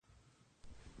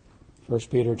1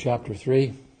 Peter chapter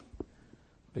 3,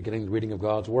 beginning the reading of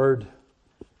God's Word,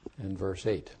 and verse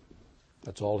 8.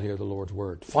 Let's all hear the Lord's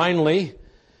Word. Finally,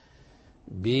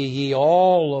 be ye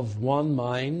all of one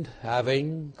mind,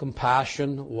 having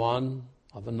compassion one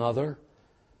of another.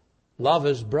 Love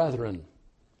as brethren.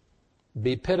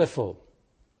 Be pitiful.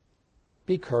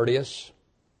 Be courteous,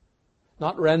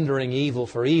 not rendering evil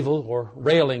for evil or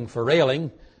railing for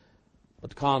railing,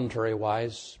 but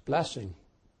contrariwise blessing,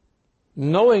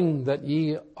 knowing that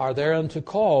ye are thereunto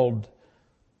called,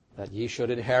 that ye should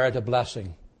inherit a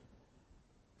blessing.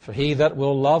 For he that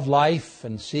will love life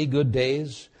and see good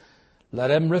days, let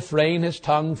him refrain his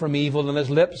tongue from evil and his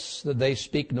lips that they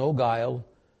speak no guile.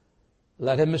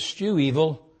 Let him eschew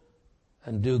evil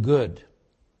and do good.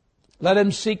 Let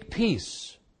him seek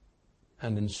peace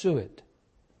and ensue it.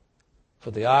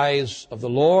 For the eyes of the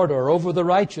Lord are over the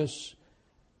righteous,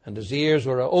 and his ears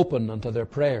are open unto their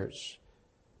prayers.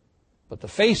 But the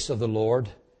face of the Lord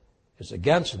is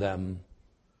against them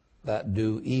that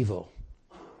do evil.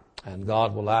 And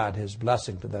God will add His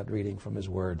blessing to that reading from His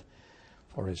Word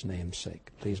for His name's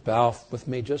sake. Please bow with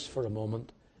me just for a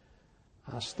moment.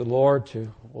 Ask the Lord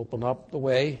to open up the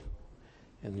way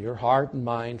in your heart and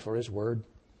mind for His Word.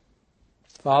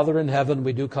 Father in heaven,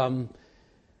 we do come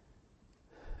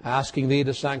asking Thee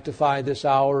to sanctify this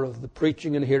hour of the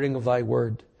preaching and hearing of Thy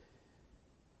Word.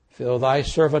 Fill Thy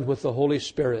servant with the Holy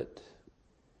Spirit.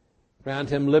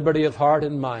 Grant him liberty of heart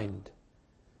and mind.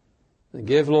 And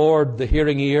give, Lord, the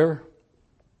hearing ear.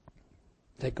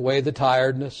 Take away the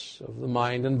tiredness of the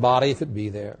mind and body, if it be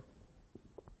there.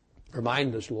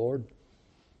 Remind us, Lord,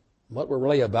 what we're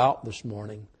really about this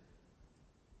morning.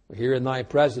 We're here in Thy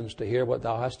presence to hear what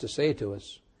Thou hast to say to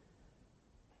us.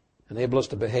 Enable us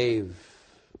to behave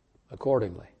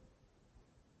accordingly.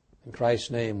 In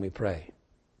Christ's name we pray.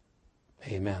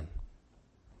 Amen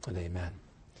and amen.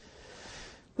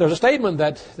 There's a statement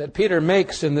that Peter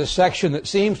makes in this section that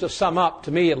seems to sum up,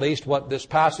 to me at least, what this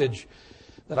passage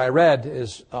that I read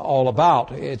is all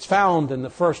about. It's found in the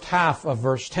first half of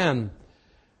verse 10.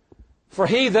 For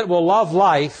he that will love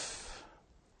life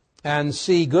and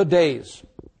see good days.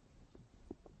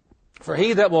 For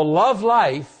he that will love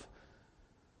life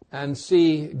and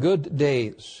see good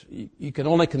days. You can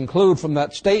only conclude from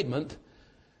that statement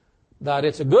that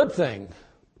it's a good thing.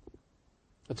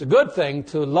 It's a good thing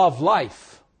to love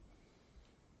life.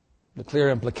 The clear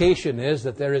implication is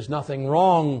that there is nothing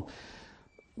wrong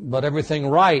but everything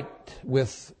right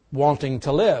with wanting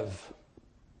to live.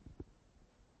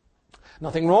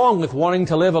 Nothing wrong with wanting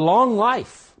to live a long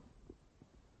life.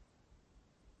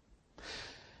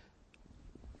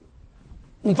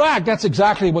 In fact, that's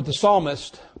exactly what the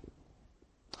psalmist,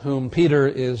 whom Peter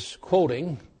is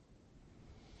quoting,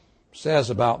 says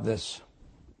about this.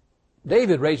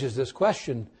 David raises this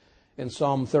question in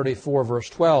Psalm 34, verse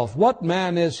 12. What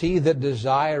man is he that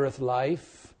desireth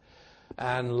life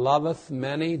and loveth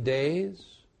many days?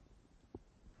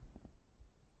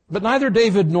 But neither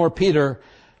David nor Peter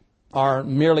are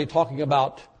merely talking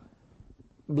about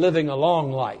living a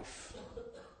long life,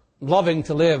 loving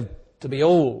to live to be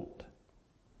old.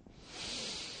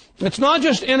 It's not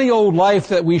just any old life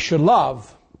that we should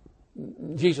love.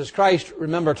 Jesus Christ,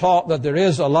 remember, taught that there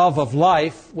is a love of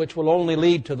life which will only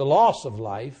lead to the loss of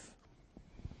life.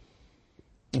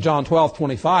 John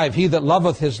 12:25, he that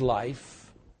loveth his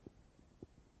life.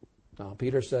 Now,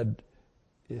 Peter said,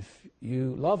 if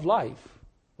you love life,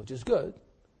 which is good,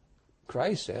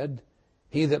 Christ said,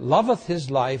 he that loveth his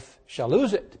life shall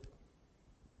lose it.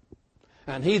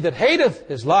 And he that hateth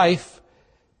his life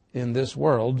in this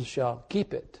world shall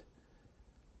keep it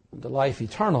unto life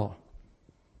eternal.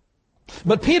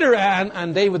 But Peter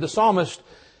and David the psalmist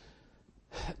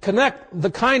connect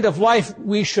the kind of life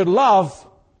we should love,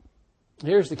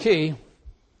 here's the key,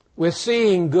 with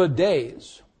seeing good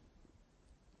days.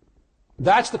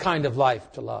 That's the kind of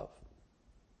life to love.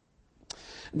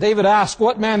 David asked,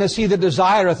 what man is he that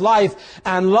desireth life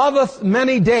and loveth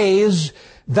many days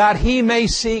that he may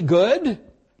see good?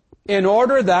 In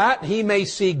order that he may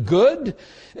see good?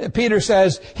 Peter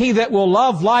says, he that will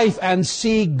love life and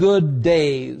see good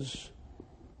days.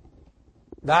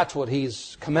 That's what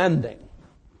he's commending.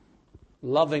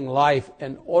 Loving life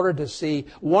in order to see,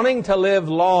 wanting to live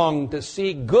long, to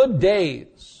see good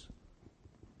days.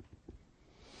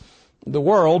 The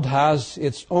world has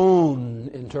its own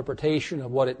interpretation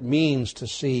of what it means to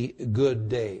see good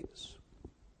days.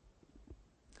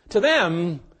 To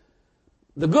them,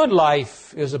 the good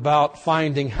life is about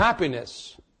finding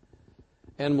happiness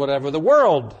in whatever the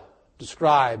world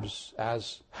describes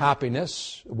as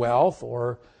happiness, wealth,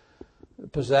 or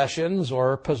possessions,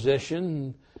 or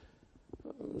position,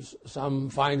 Some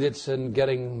find it's in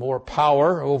getting more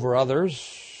power over others.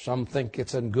 Some think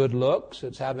it's in good looks.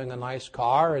 It's having a nice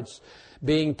car. It's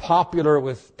being popular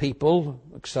with people,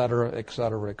 etc.,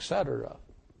 etc., etc.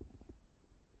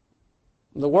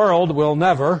 The world will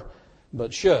never,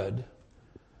 but should,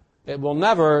 it will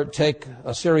never take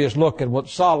a serious look at what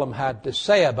Solomon had to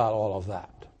say about all of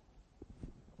that.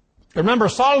 Remember,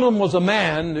 Solomon was a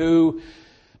man who,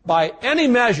 by any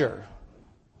measure,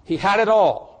 he had it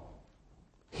all.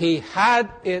 He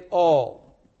had it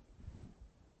all.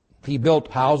 He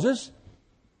built houses,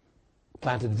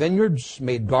 planted vineyards,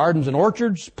 made gardens and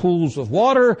orchards, pools of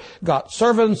water, got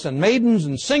servants and maidens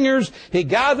and singers. He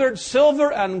gathered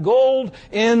silver and gold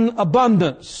in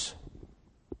abundance.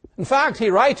 In fact, he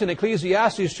writes in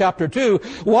Ecclesiastes chapter 2,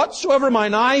 "Whatsoever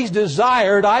mine eyes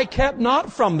desired, I kept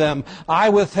not from them. I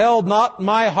withheld not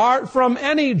my heart from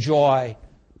any joy."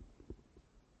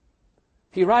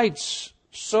 He writes,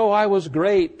 "So I was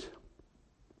great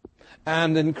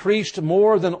and increased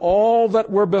more than all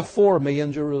that were before me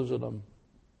in Jerusalem."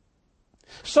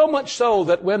 So much so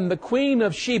that when the Queen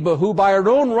of Sheba, who by her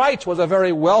own rights was a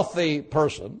very wealthy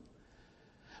person,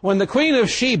 when the Queen of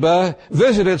Sheba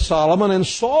visited Solomon and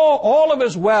saw all of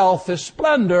his wealth, his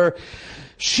splendor,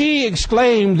 she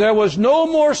exclaimed there was no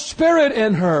more spirit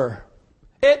in her.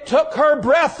 It took her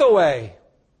breath away.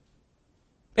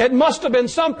 It must have been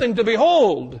something to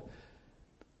behold,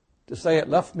 to say it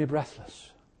left me breathless.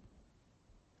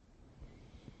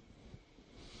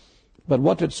 But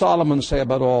what did Solomon say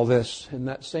about all this in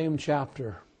that same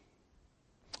chapter?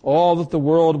 All that the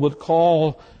world would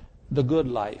call the good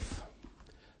life.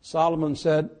 Solomon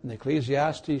said in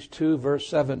Ecclesiastes 2 verse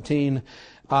 17,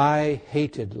 "I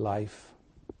hated life.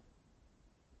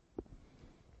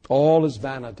 All is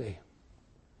vanity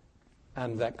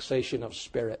and vexation of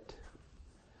spirit."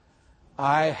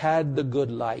 I had the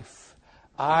good life.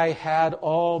 I had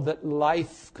all that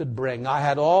life could bring. I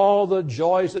had all the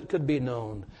joys that could be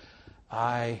known.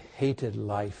 I hated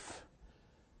life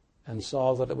and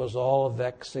saw that it was all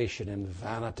vexation and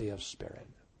vanity of spirit.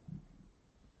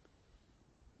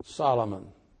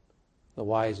 Solomon, the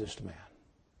wisest man.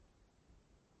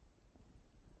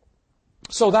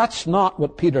 So that's not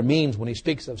what Peter means when he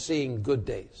speaks of seeing good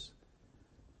days.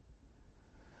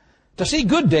 To see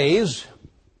good days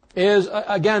is,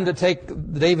 again, to take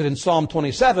David in Psalm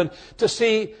 27, to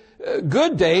see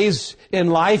good days in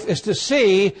life is to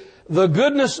see the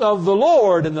goodness of the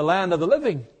Lord in the land of the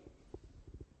living.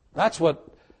 That's what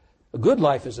a good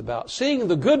life is about, seeing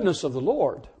the goodness of the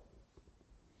Lord.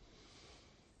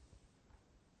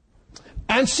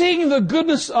 And seeing the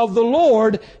goodness of the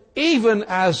Lord, even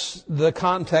as the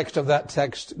context of that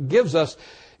text gives us,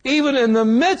 even in the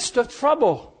midst of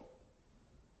trouble.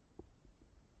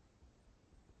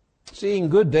 Seeing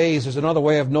good days is another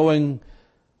way of knowing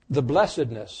the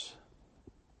blessedness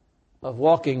of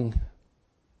walking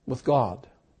with God.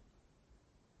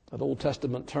 That Old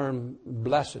Testament term,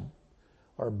 blessed,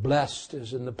 or blessed,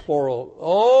 is in the plural.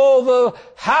 Oh, the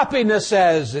happiness,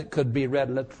 as it could be read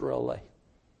literally.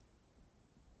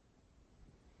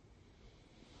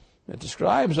 It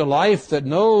describes a life that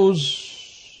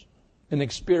knows and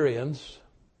experience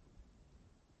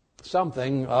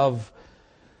something of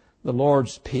the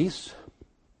Lord's peace,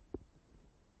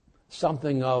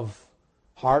 something of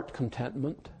heart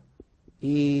contentment,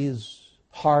 ease,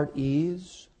 heart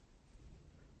ease.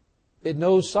 It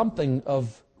knows something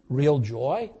of real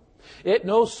joy. It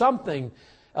knows something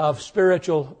of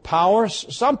spiritual power,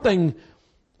 something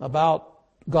about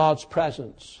God's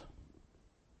presence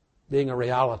being a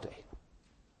reality.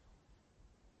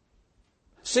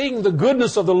 Seeing the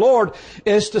goodness of the Lord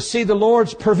is to see the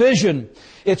Lord's provision.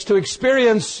 It's to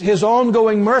experience His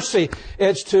ongoing mercy.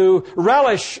 It's to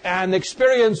relish and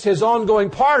experience His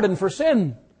ongoing pardon for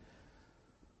sin.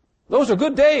 Those are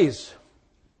good days.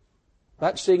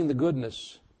 That's seeing the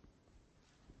goodness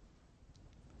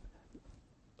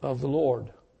of the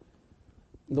Lord.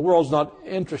 The world's not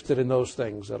interested in those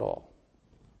things at all.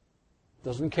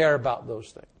 Doesn't care about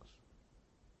those things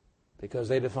because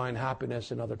they define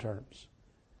happiness in other terms.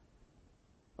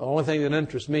 The only thing that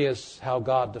interests me is how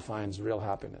God defines real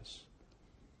happiness.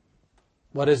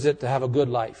 What is it to have a good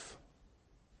life?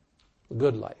 A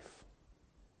good life.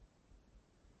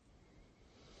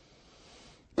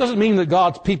 Doesn't mean that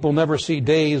God's people never see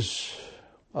days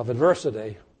of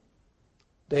adversity,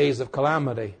 days of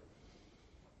calamity.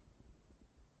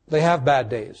 They have bad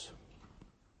days.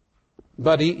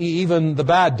 But even the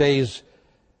bad days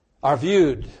are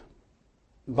viewed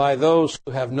by those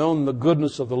who have known the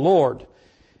goodness of the Lord.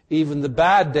 Even the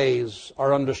bad days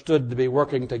are understood to be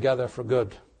working together for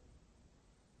good.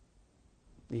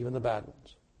 Even the bad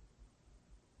ones.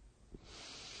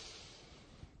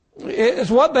 It's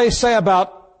what they say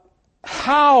about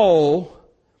how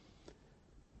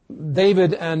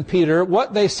David and Peter,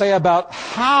 what they say about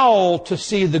how to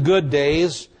see the good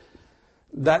days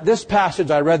that this passage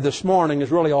I read this morning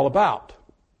is really all about.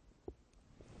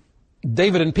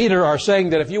 David and Peter are saying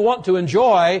that if you want to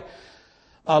enjoy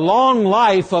a long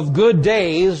life of good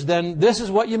days, then this is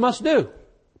what you must do.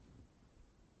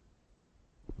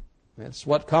 It's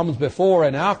what comes before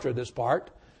and after this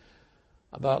part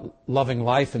about loving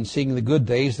life and seeing the good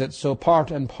days that's so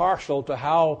part and parcel to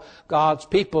how God's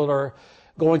people are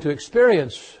going to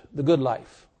experience the good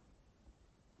life.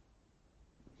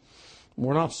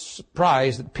 We're not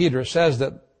surprised that Peter says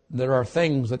that there are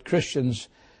things that Christians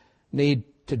need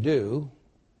to do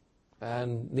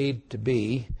and need to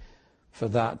be for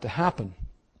that to happen.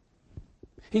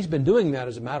 He's been doing that,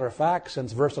 as a matter of fact,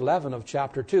 since verse 11 of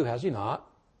chapter 2, has he not?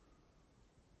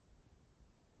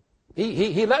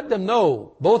 He let them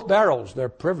know, both barrels, their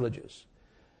privileges,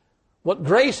 what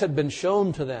grace had been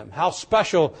shown to them, how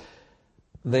special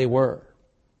they were.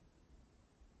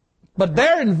 But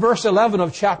there in verse 11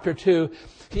 of chapter 2,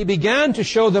 he began to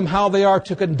show them how they are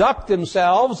to conduct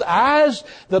themselves as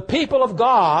the people of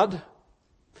God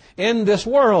in this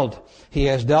world. He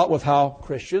has dealt with how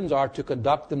Christians are to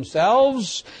conduct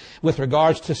themselves with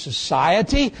regards to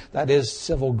society, that is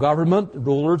civil government,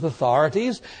 rulers,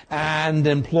 authorities, and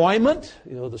employment,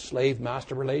 the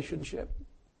slave-master relationship.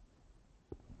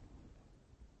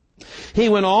 He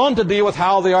went on to deal with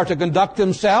how they are to conduct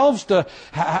themselves, to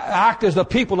act as the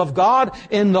people of God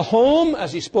in the home,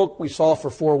 as we saw for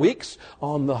 4 weeks,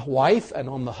 on the wife and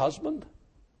on the husband.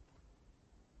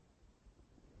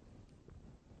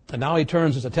 And now he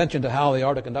turns his attention to how they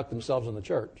are to conduct themselves in the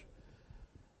church.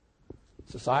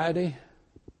 Society,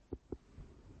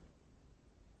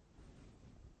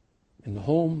 in the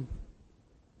home,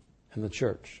 and the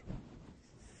church.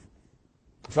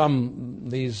 From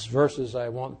these verses, I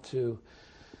want to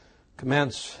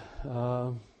commence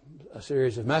a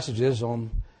series of messages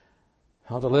on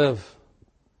how to live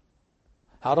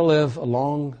a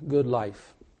long, good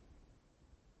life.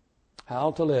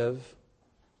 How to live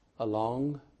a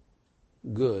long,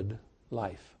 good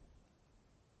life.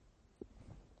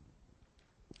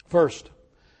 First,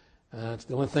 it's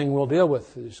the only thing we'll deal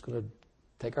with. We're just going to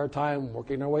take our time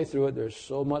working our way through it. There's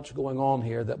so much going on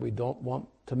here that we don't want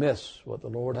to miss what the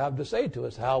Lord have to say to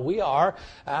us, how we are,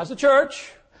 as a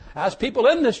church, as people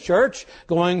in this church,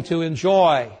 going to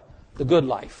enjoy the good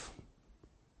life.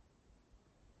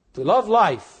 If we love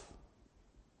life,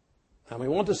 and we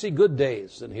want to see good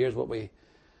days, then here's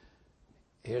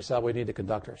how we need to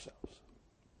conduct ourselves.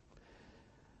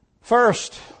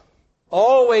 First,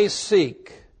 always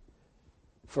seek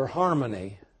for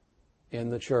harmony in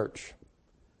the church.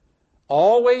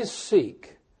 Always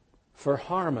seek for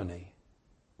harmony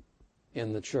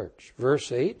in the church.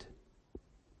 Verse 8,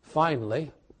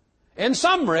 finally, in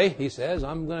summary, he says,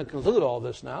 I'm going to conclude all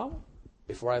this now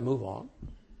before I move on.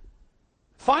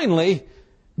 Finally,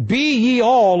 be ye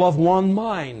all of one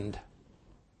mind.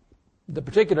 The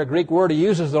particular Greek word he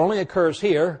uses that only occurs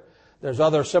here. There's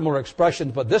other similar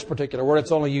expressions, but this particular word,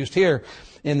 it's only used here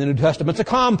in the New Testament. It's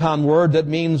a compound word that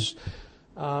means,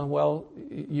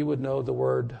 you would know the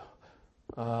word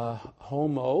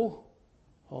homo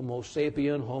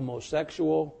sapien,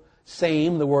 homosexual,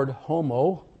 same. The word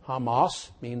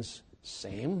homos, means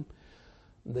same.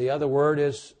 The other word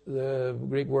is the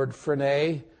Greek word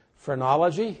phrenology.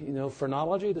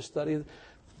 Phrenology, the study of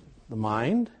the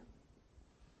mind.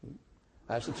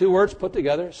 That's the two words put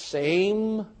together,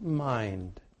 same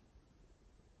mind.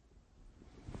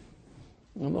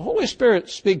 When the Holy Spirit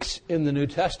speaks in the New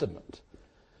Testament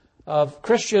of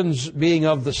Christians being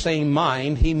of the same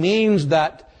mind, He means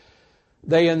that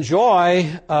they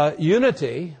enjoy a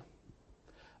unity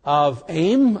of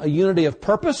aim, a unity of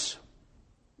purpose,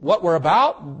 what we're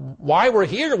about, why we're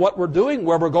here, what we're doing,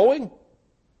 where we're going.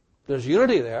 There's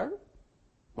unity there,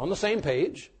 on the same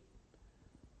page.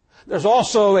 There's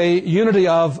also a unity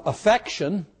of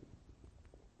affection.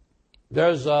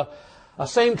 There's a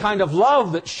same kind of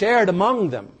love that's shared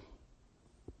among them.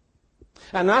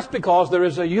 And that's because there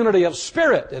is a unity of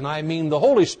spirit, and I mean the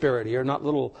Holy Spirit here, not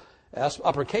little s,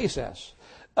 uppercase S.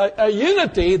 A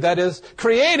unity that is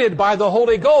created by the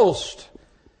Holy Ghost,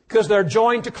 because they're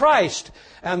joined to Christ.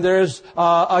 And there's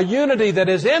a unity that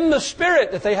is in the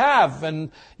Spirit that they have.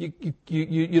 And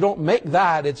you don't make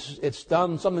that. It's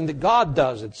done something that God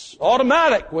does. It's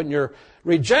automatic when you're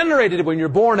regenerated, when you're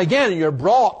born again, you're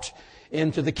brought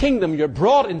into the kingdom. You're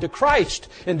brought into Christ,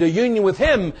 into union with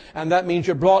Him. And that means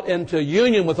you're brought into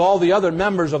union with all the other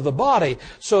members of the body.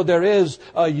 So there is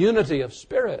a unity of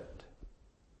spirit.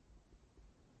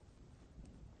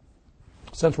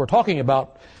 since we're talking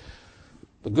about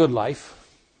the good life,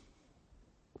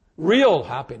 real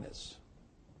happiness,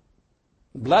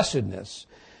 blessedness,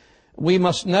 we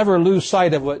must never lose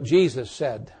sight of what Jesus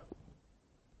said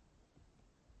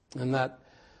in that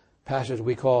passage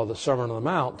we call the Sermon on the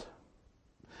Mount.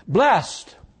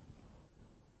 Blessed.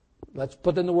 Let's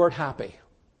put in the word happy,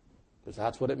 because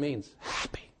that's what it means.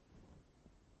 Happy.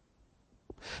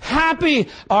 Happy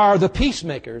are the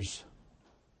peacemakers,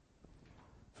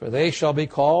 for they shall be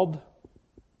called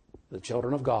the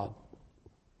children of God.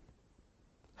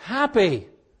 Happy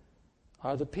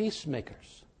are the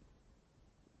peacemakers,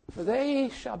 for they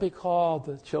shall be called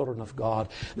the children of God.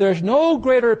 There's no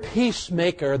greater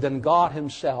peacemaker than God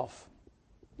Himself.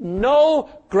 No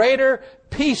greater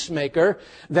peacemaker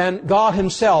than God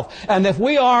Himself. And if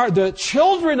we are the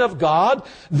children of God,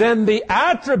 then the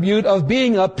attribute of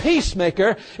being a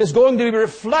peacemaker is going to be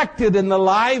reflected in the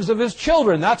lives of His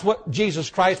children. That's what Jesus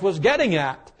Christ was getting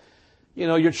at. You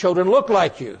know, your children look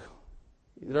like you.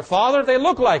 Their father, they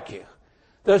look like you.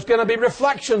 There's going to be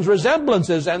reflections,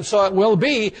 resemblances, and so it will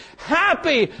be.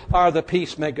 Happy are the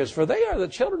peacemakers, for they are the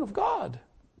children of God.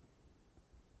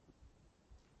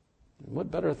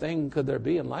 What better thing could there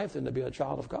be in life than to be a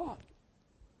child of God?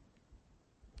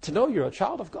 To know you're a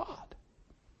child of God.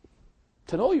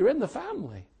 To know you're in the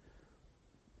family.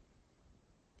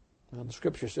 Well, the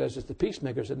Scripture says it's the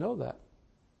peacemakers that know that,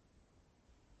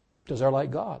 because they're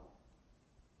like God.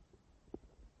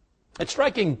 It's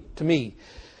striking to me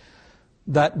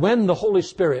that when the Holy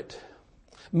Spirit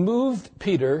moved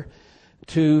Peter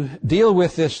to deal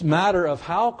with this matter of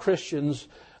how Christians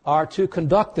are to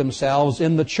conduct themselves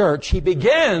in the church, he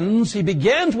begins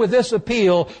with this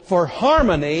appeal for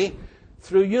harmony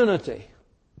through unity.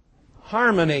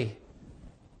 Harmony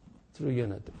through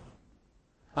unity.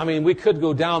 I mean, we could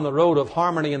go down the road of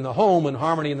harmony in the home and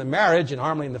harmony in the marriage and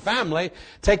harmony in the family,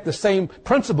 take the same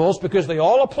principles because they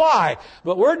all apply.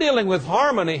 But we're dealing with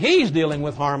harmony. He's dealing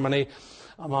with harmony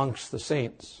amongst the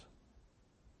saints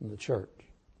in the church.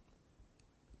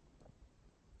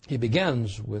 He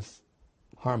begins with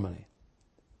harmony.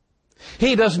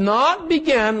 He does not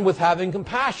begin with having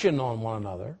compassion on one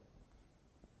another,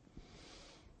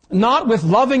 not with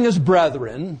loving his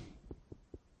brethren,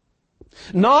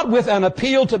 not with an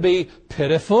appeal to be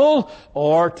pitiful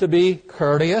or to be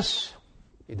courteous.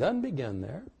 He doesn't begin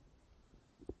there.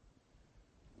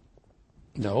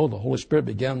 No, the Holy Spirit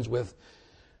begins with,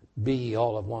 be ye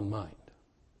all of one mind.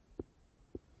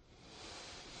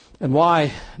 And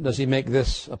why does he make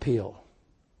this appeal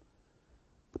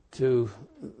to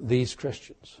these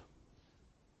Christians?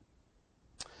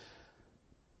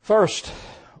 First,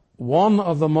 one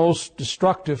of the most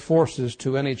destructive forces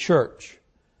to any church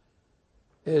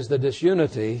is the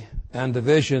disunity and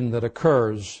division that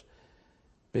occurs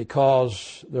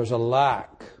because there's a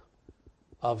lack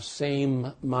of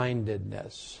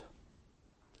same-mindedness.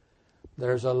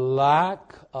 There's a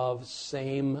lack of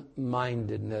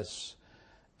same-mindedness,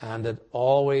 and it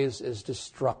always is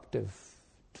destructive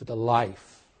to the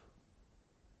life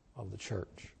of the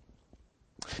church.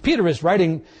 Peter is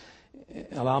writing,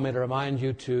 allow me to remind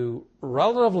you, to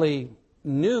relatively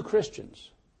new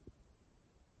Christians.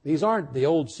 These aren't the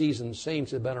old seasoned saints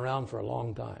that have been around for a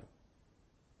long time,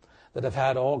 that have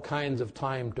had all kinds of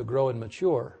time to grow and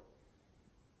mature.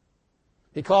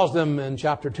 He calls them in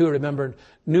chapter 2, remember,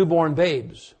 newborn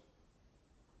babes.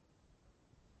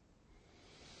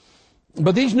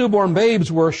 But these newborn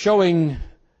babes were showing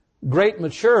great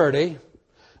maturity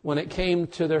when it came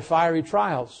to their fiery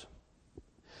trials.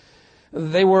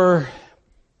 They were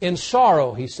in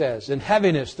sorrow, he says, in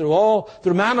heaviness, through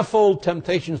manifold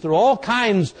temptations, through all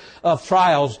kinds of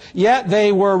trials, yet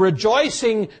they were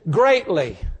rejoicing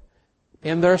greatly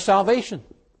in their salvation.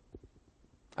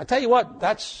 I tell you what,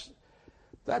 that's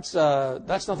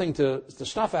nothing to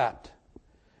snuff at.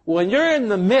 When you're in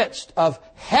the midst of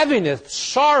heaviness,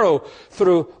 sorrow,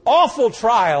 through awful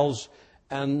trials,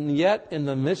 and yet in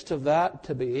the midst of that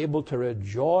to be able to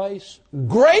rejoice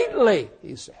greatly,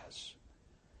 he says,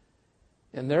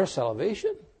 in their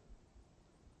salvation,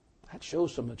 that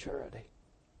shows some maturity.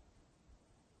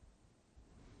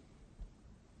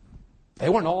 They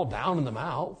weren't all down in the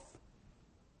mouth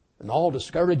and all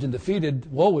discouraged and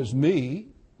defeated, woe is me.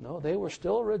 No, they were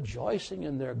still rejoicing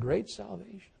in their great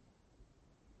salvation.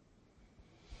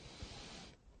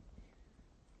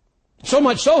 So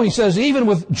much so, he says, even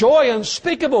with joy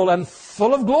unspeakable and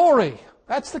full of glory.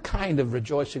 That's the kind of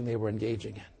rejoicing they were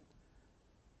engaging in.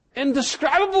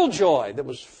 Indescribable joy that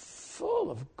was full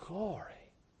of glory.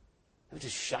 It was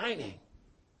just shining.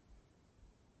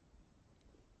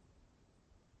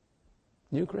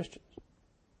 New Christians.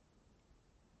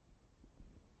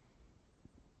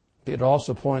 Peter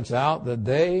also points out that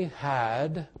they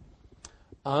had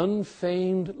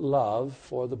unfeigned love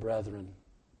for the brethren.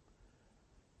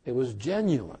 It was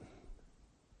genuine.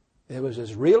 It was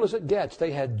as real as it gets.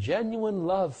 They had genuine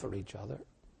love for each other.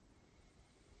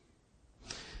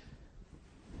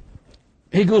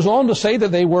 He goes on to say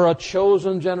that they were a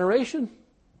chosen generation.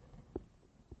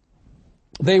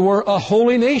 They were a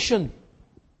holy nation,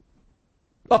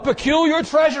 a peculiar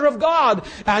treasure of God,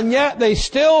 and yet they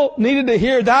still needed to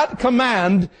hear that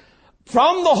command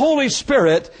from the Holy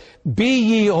Spirit, be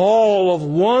ye all of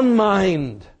one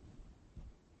mind.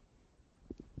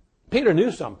 Peter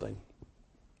knew something.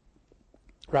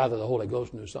 Rather, the Holy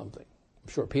Ghost knew something.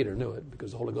 I'm sure Peter knew it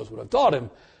because the Holy Ghost would have taught him.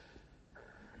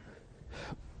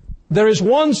 There is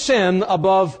one sin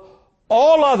above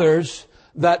all others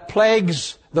that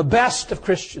plagues the best of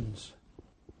Christians.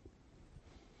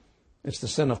 It's the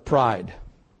sin of pride.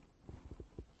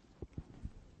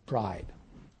 Pride.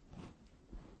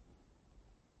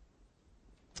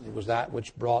 It was that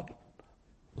which brought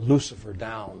Lucifer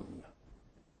down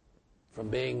from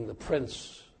being the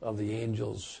prince of the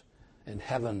angels in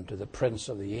heaven to the prince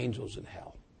of the angels in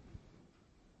hell.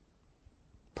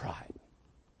 Pride.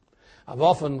 I've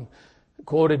often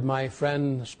quoted my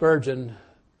friend Spurgeon,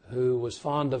 who was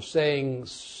fond of saying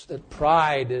that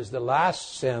pride is the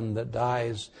last sin that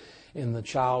dies in the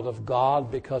child of God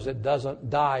because it doesn't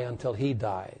die until he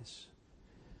dies.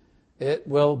 It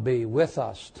will be with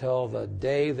us till the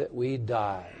day that we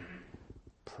die.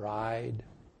 Pride.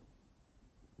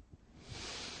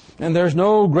 And there's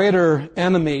no greater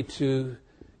enemy to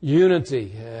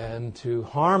unity and to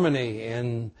harmony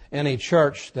in any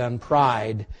church than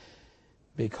pride,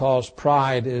 because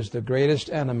pride is the greatest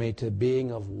enemy to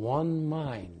being of one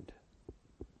mind.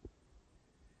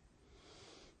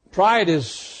 Pride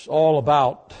is all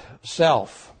about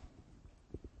self.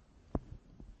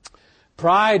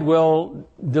 Pride will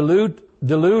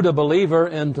delude a believer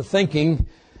into thinking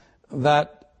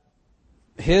that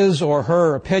his or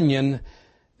her opinion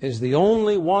is the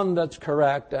only one that's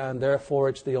correct, and therefore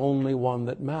it's the only one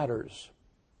that matters.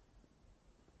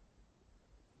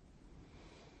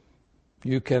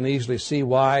 You can easily see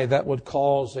why that would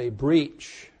cause a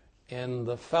breach in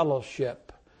the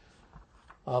fellowship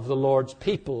of the Lord's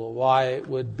people, why it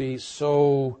would be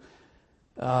so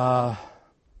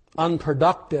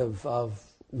unproductive of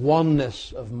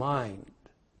oneness of mind.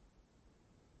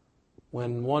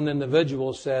 When one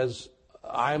individual says,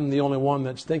 I'm the only one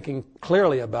that's thinking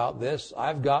clearly about this,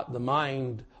 I've got the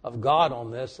mind of God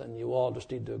on this, and you all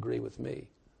just need to agree with me.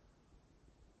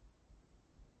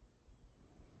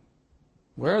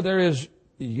 Where there is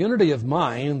unity of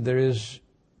mind, there is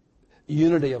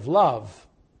unity of love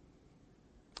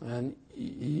and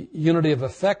unity of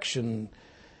affection,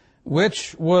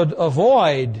 which would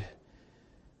avoid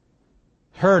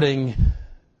hurting,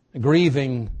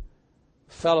 grieving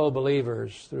fellow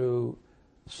believers through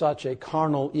such a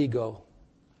carnal ego.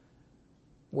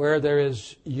 Where there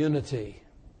is unity,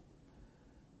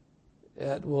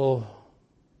 it will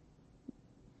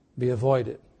be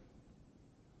avoided.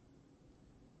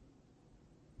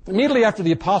 Immediately after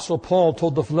the Apostle Paul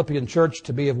told the Philippian church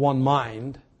to be of one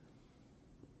mind,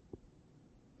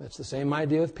 that's the same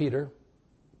idea of Peter.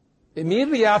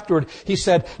 Immediately afterward, he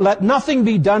said, let nothing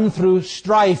be done through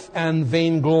strife and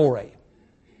vainglory.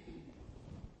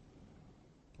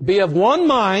 Be of one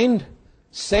mind,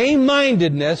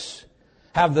 same-mindedness,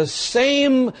 have the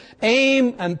same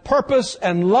aim and purpose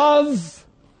and love.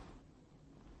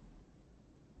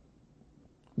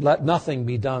 Let nothing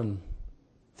be done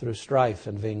through strife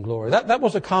and vainglory. That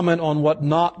was a comment on what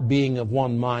not being of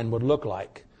one mind would look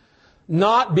like.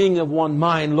 Not being of one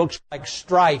mind looks like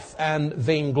strife and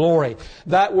vainglory.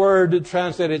 That word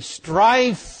translated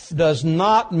strife does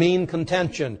not mean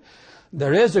contention.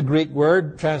 There is a Greek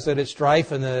word translated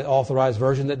strife in the Authorized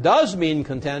Version that does mean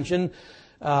contention,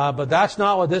 but that's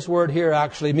not what this word here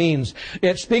actually means.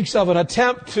 It speaks of an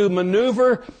attempt to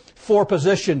maneuver for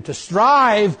position, to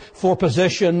strive for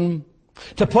position,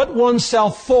 to put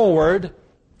oneself forward,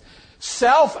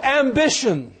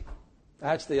 self-ambition.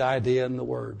 That's the idea in the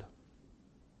word.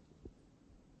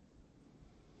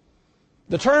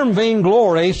 The term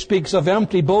vainglory speaks of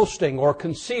empty boasting or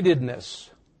conceitedness.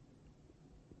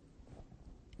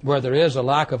 Where there is a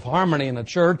lack of harmony in a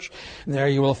church, there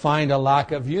you will find a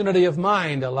lack of unity of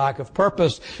mind, a lack of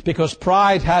purpose, because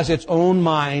pride has its own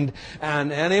mind,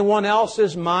 and anyone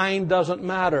else's mind doesn't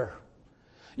matter.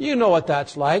 You know what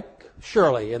that's like,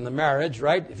 surely, in the marriage,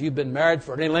 right? If you've been married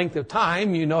for any length of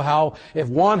time, you know how if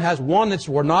one has one,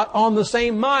 we're not on the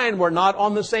same mind, we're not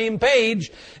on the same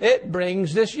page, it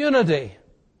brings disunity.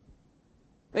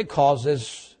 It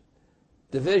causes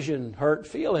division, hurt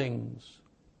feelings.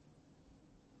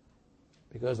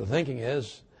 Because the thinking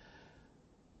is,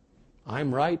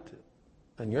 I'm right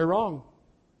and you're wrong.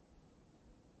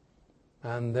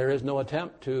 And there is no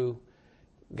attempt to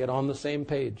get on the same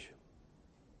page.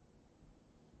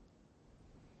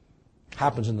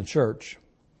 Happens in the church.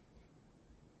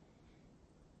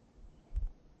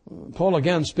 Paul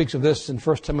again speaks of this in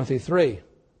 1 Timothy 3.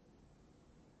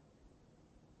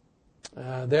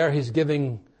 There he's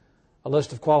giving a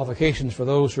list of qualifications for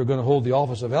those who are going to hold the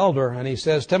office of elder. And he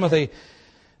says, Timothy,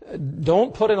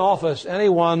 don't put in office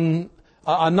anyone,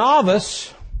 a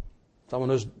novice, someone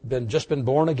who's just been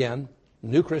born again,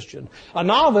 new Christian, a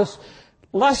novice,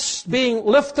 lest being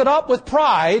lifted up with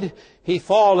pride, he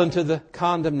fall into the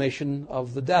condemnation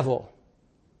of the devil.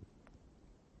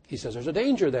 He says there's a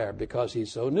danger there because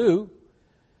he's so new.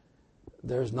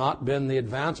 There's not been the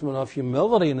advancement of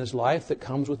humility in his life that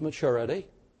comes with maturity.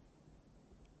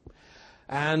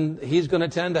 And he's going to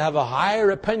tend to have a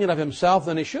higher opinion of himself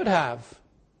than he should have.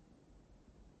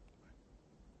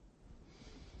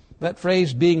 That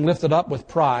phrase, being lifted up with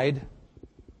pride,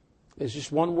 is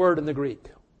just one word in the Greek.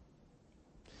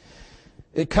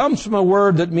 It comes from a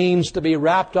word that means to be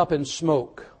wrapped up in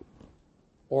smoke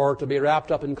or to be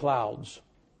wrapped up in clouds.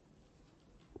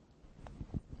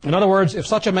 In other words, if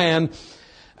such a man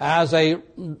as a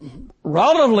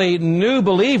relatively new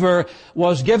believer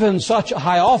was given such a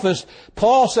high office,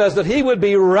 Paul says that he would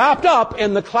be wrapped up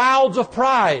in the clouds of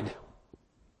pride.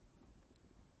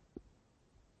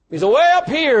 He's way up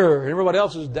here, and everybody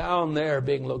else is down there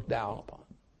being looked down upon.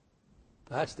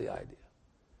 That's the idea.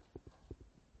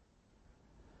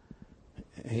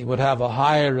 He would have a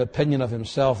higher opinion of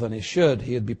himself than he should.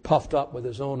 He would be puffed up with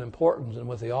his own importance and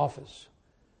with the office.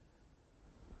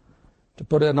 To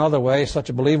put it another way, such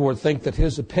a believer would think that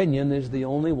his opinion is the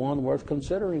only one worth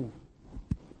considering.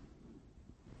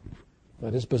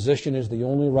 That his position is the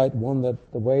only right one,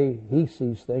 that the way he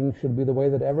sees things should be the way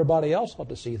that everybody else ought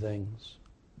to see things.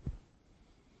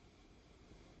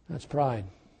 That's pride.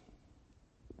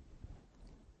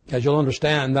 As you'll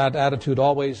understand, that attitude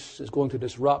always is going to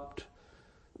disrupt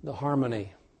the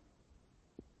harmony,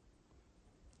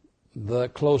 the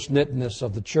close-knitness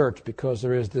of the church, because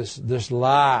there is this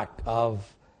lack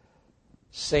of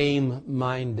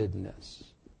same-mindedness.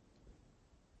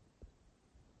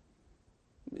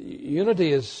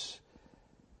 Unity is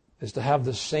to have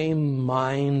the same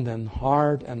mind and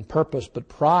heart and purpose, but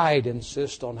pride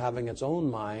insists on having its own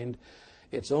mind,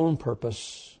 its own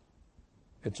purpose,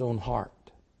 its own heart,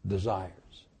 desires.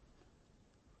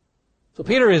 So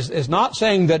Peter is not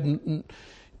saying that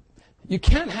you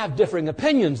can't have differing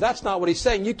opinions. That's not what he's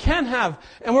saying. You can have,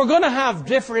 and we're going to have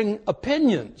differing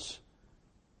opinions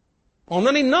on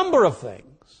any number of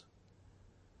things.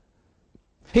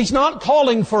 He's not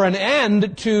calling for an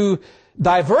end to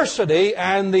diversity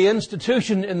and the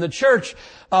institution in the church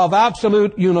of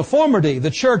absolute uniformity.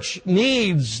 The church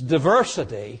needs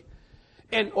diversity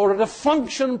in order to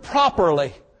function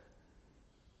properly.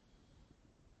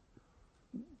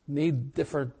 Need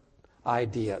different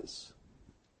ideas,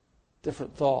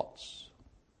 different thoughts,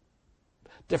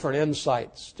 different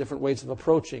insights, different ways of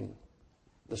approaching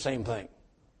the same thing.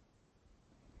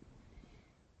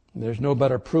 There's no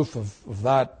better proof of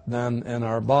that than in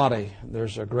our body.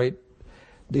 There's a great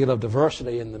deal of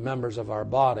diversity in the members of our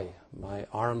body. My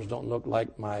arms don't look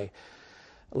like my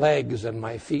legs, and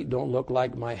my feet don't look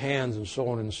like my hands, and so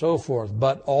on and so forth.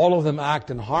 But all of them act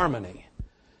in harmony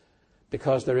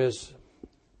because there's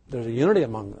a unity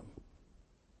among them.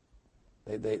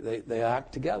 They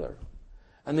act together.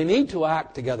 And they need to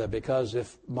act together, because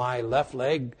if my left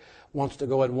leg wants to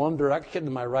go in one direction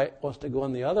and my right wants to go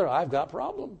in the other, I've got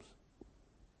problems.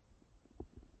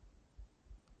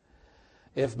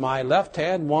 If my left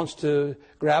hand wants to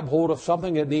grab hold of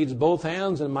something, it needs both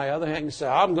hands, and my other hand says,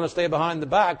 I'm going to stay behind the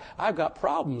back, I've got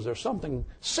problems. There's something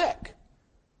sick.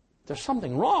 There's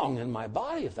something wrong in my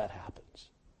body if that happens.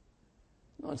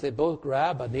 Once they both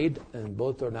grab a need, and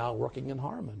both are now working in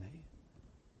harmony.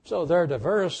 So they're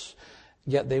diverse,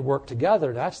 yet they work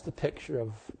together. That's the picture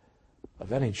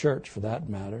of any church, for that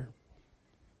matter.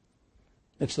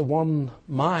 It's the one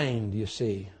mind, you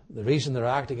see. The reason they're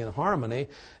acting in harmony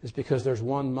is because there's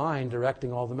one mind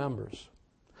directing all the members.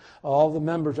 All the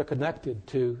members are connected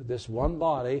to this one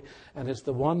body, and it's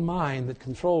the one mind that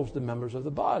controls the members of the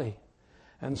body.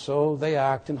 And so they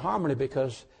act in harmony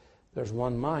because there's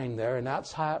one mind there, and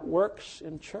that's how it works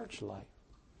in church life.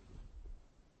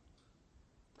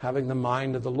 Having the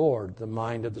mind of the Lord, the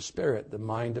mind of the Spirit, the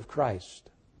mind of Christ.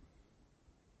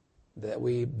 That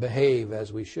we behave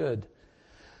as we should.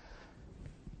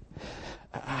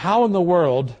 How in the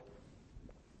world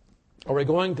are we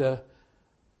going to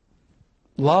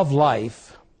love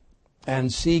life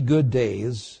and see good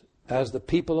days as the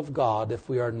people of God if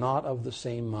we are not of the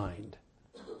same mind?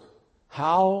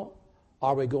 How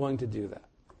are we going to do that?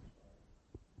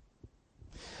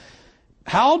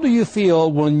 How do you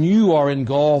feel when you are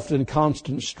engulfed in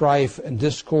constant strife and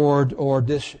discord or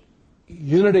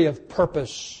disunity of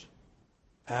purpose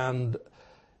and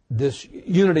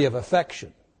disunity of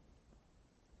affection?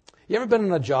 You ever been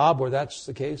in a job where that's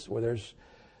the case, where there's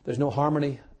no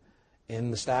harmony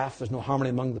in the staff, there's no harmony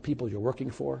among the people you're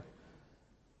working for?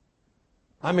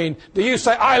 I mean, do you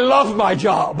say, I love my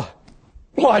job?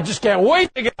 Well, I just can't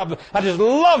wait to get up. I just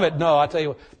love it. No, I tell you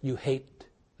what, you hate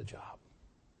the job.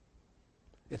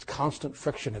 It's constant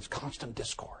friction. It's constant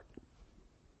discord.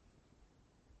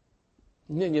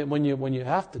 When you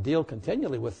have to deal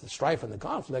continually with the strife and the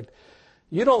conflict,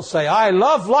 you don't say, I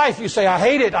love life. You say, I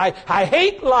hate it. I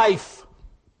hate life.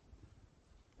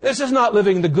 This is not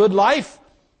living the good life.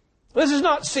 This is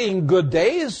not seeing good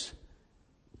days.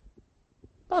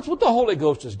 That's what the Holy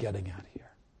Ghost is getting at here.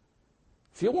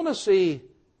 If you want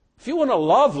to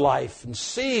love life and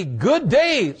see good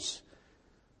days,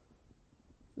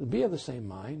 be of the same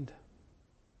mind.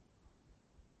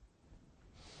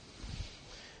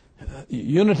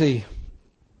 Unity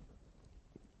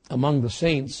among the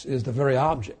saints is the very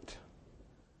object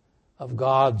of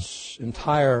God's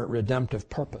entire redemptive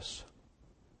purpose.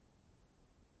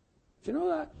 Do you know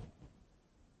that?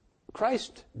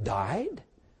 Christ died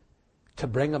to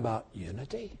bring about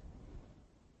unity.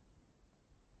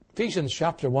 Ephesians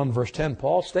chapter 1 verse 10,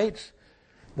 Paul states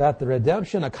that the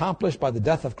redemption accomplished by the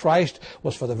death of Christ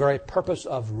was for the very purpose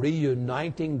of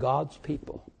reuniting God's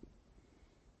people.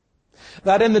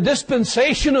 That in the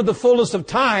dispensation of the fullness of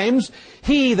times,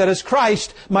 He, that is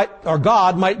Christ,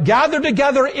 God, might gather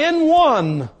together in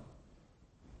one.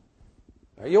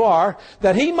 There you are.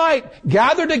 That He might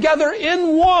gather together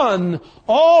in one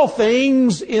all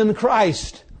things in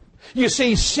Christ. You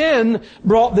see, sin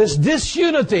brought this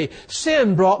disunity.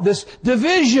 Sin brought this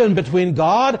division between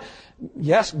God.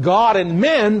 Yes, God and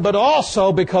men, but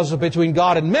also because of between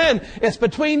God and men, it's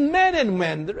between men and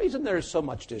men. The reason there is so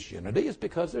much disunity is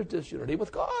because there's disunity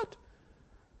with God.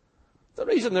 The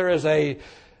reason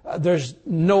there's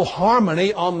no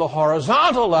harmony on the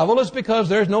horizontal level is because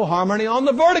there's no harmony on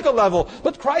the vertical level.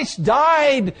 But Christ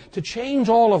died to change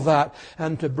all of that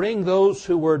and to bring those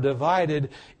who were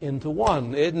divided into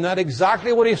one. Isn't that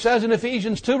exactly what He says in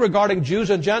Ephesians 2 regarding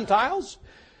Jews and Gentiles?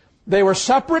 They were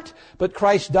separate, but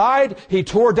Christ died. He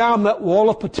tore down that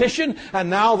wall of partition, and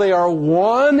now they are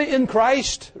one in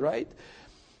Christ, right?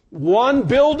 One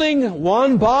building,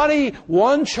 one body,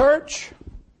 one church.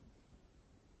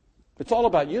 It's all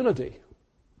about unity.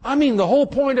 I mean, the whole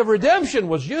point of redemption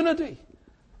was unity.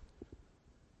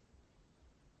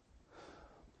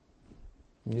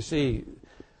 You see,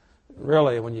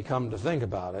 really, when you come to think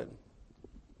about it,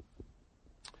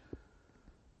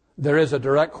 there is a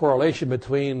direct correlation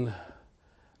between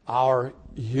our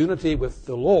unity with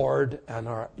the Lord and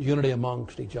our unity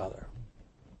amongst each other.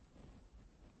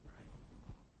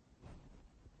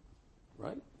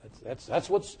 Right? That's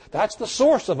the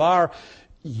source of our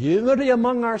unity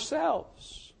among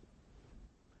ourselves.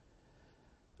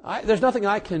 There's nothing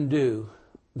I can do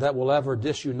that will ever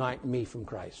disunite me from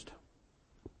Christ.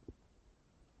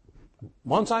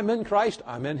 Once I'm in Christ,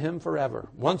 I'm in Him forever.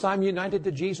 Once I'm united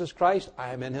to Jesus Christ,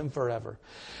 I am in Him forever.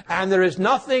 And there is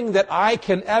nothing that I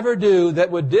can ever do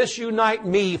that would disunite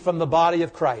me from the body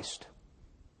of Christ.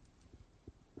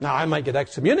 Now, I might get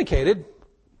excommunicated,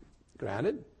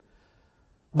 granted.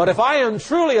 But if I am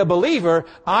truly a believer,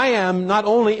 I am not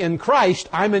only in Christ,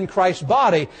 I'm in Christ's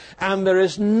body. And there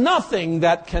is nothing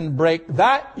that can break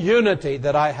that unity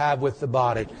that I have with the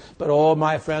body. But oh,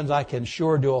 my friends, I can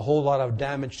sure do a whole lot of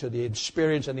damage to the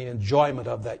experience and the enjoyment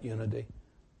of that unity.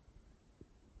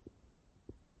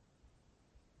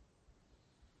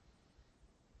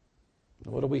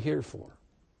 What are we here for?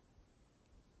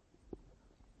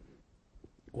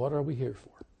 What are we here for?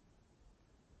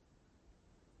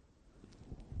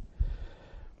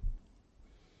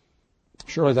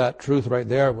 Surely that truth right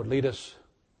there would lead us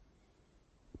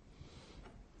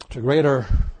to greater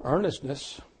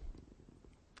earnestness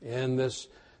in this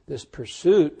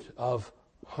pursuit of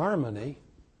harmony,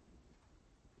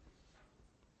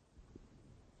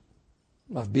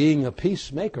 of being a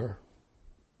peacemaker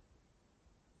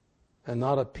and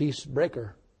not a peace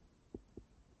breaker.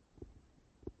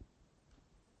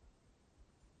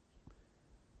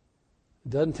 It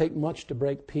doesn't take much to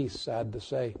break peace, sad to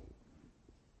say.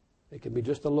 It can be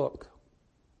just a look,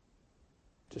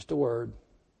 just a word,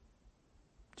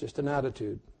 just an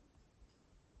attitude.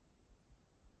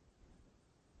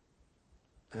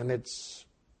 And it's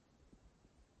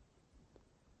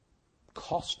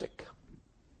caustic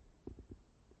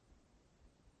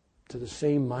to the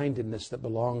same mindedness that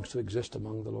belongs to exist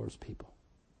among the Lord's people.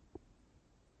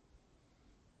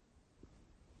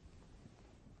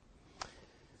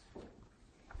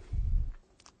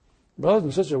 Brothers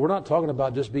and sisters, we're not talking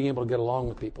about just being able to get along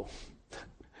with people.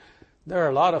 There are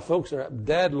a lot of folks that are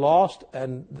dead lost,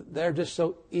 and they're just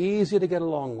so easy to get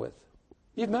along with.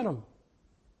 You've met them.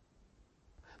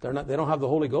 They don't have the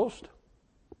Holy Ghost.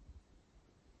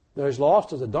 They're as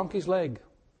lost as a donkey's leg,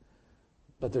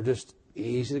 but they're just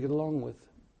easy to get along with.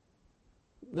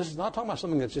 This is not talking about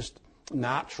something that's just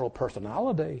natural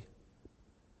personality.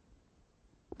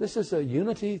 This is a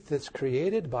unity that's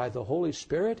created by the Holy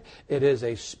Spirit. It is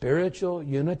a spiritual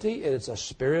unity. It is a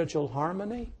spiritual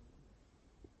harmony.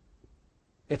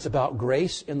 It's about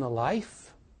grace in the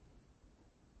life.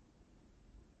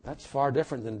 That's far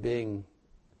different than being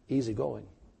easygoing.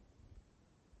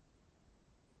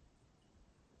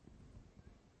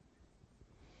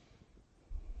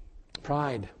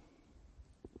 Pride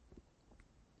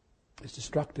is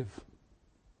destructive.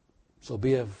 So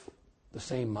be of the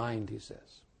same mind, he says.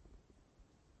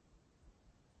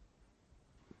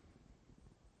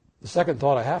 The second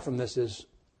thought I have from this is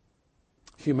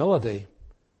humility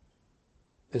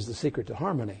is the secret to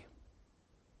harmony.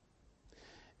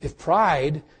 If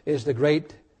pride is the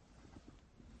great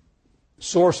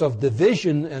source of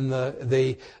division and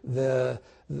the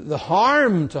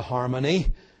harm to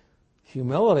harmony,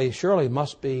 humility surely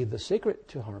must be the secret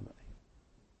to harmony.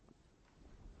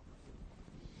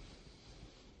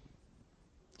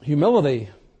 Humility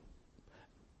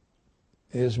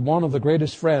is one of the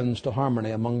greatest friends to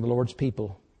harmony among the Lord's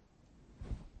people.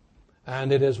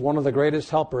 And it is one of the greatest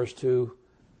helpers to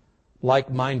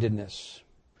like-mindedness.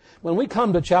 When we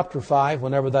come to chapter 5,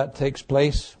 whenever that takes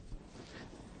place,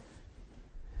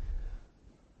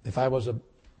 if I was a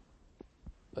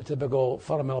typical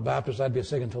fundamental Baptist, I'd be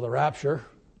sick until the rapture.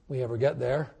 We ever get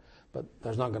there. But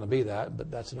there's not going to be that. But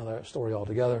that's another story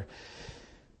altogether.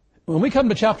 When we come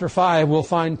to chapter 5, we'll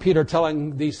find Peter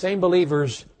telling these same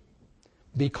believers,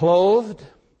 be clothed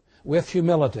with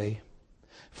humility,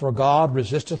 for God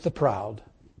resisteth the proud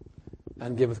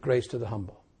and giveth grace to the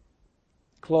humble.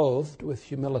 Clothed with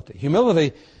humility.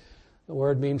 Humility, the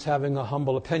word means having a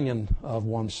humble opinion of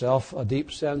oneself, a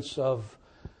deep sense of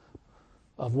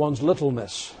one's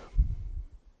littleness.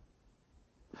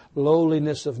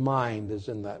 Lowliness of mind is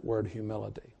in that word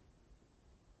humility.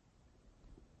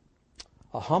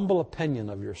 A humble opinion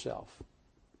of yourself.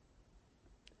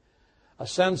 A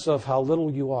sense of how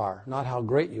little you are, not how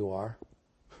great you are,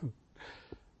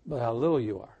 but how little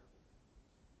you are.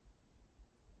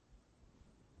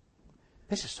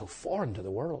 This is so foreign to the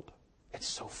world. It's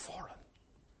so foreign.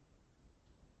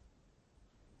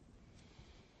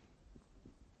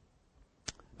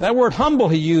 That word humble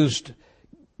he used,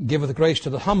 giveth grace to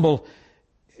the humble,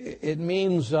 it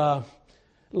means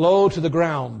low to the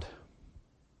ground.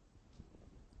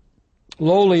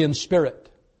 Lowly in spirit.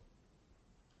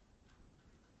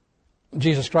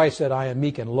 Jesus Christ said, I am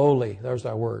meek and lowly. There's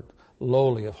that word.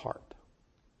 Lowly of heart.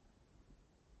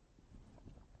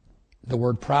 The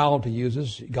word proud he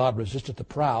uses, God resisteth the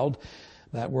proud.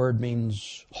 That word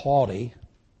means haughty,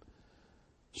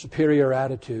 superior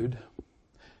attitude,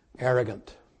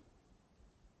 arrogant.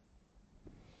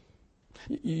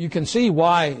 You can see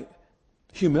why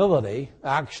humility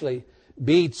actually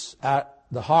beats at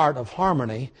the heart of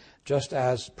harmony, just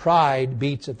as pride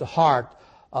beats at the heart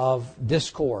of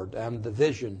discord and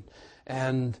division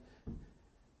and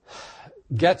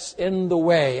gets in the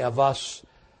way of us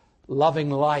loving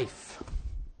life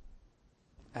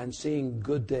and seeing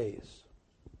good days,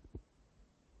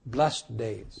 blessed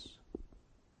days,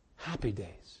 happy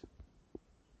days.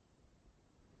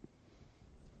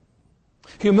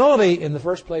 Humility, in the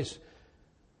first place,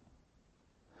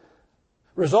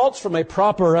 results from a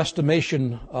proper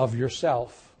estimation of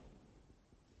yourself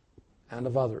and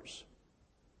of others.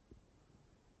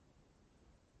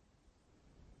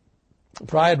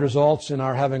 Pride results in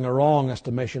our having a wrong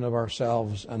estimation of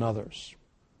ourselves and others.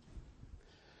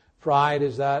 Pride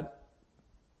is that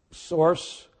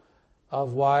source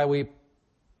of why we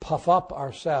puff up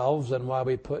ourselves and why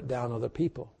we put down other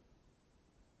people.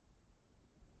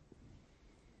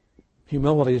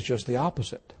 Humility is just the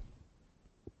opposite.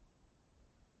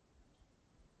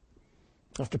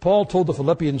 After Paul told the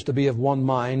Philippians to be of one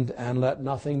mind and let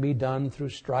nothing be done through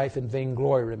strife and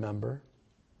vainglory, remember,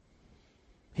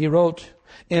 he wrote,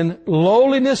 in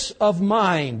lowliness of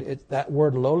mind. That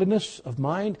word lowliness of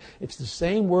mind, it's the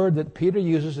same word that Peter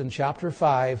uses in chapter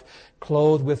 5,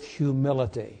 clothed with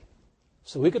humility.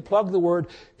 So we could plug the word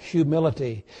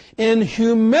humility. In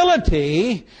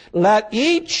humility, let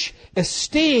each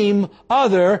esteem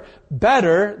other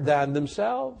better than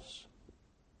themselves.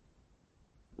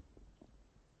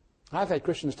 I've had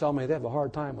Christians tell me they have a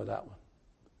hard time with that one.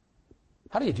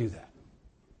 How do you do that?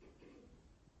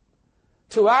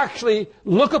 To actually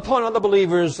look upon other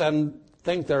believers and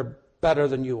think they're better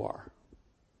than you are.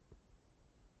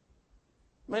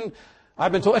 I mean,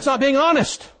 I've been told it's not being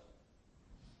honest.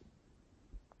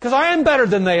 Because I am better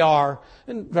than they are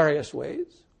in various ways.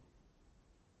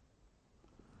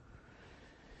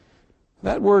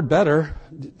 That word better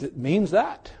means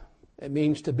that. It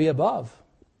means to be above,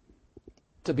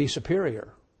 to be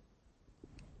superior,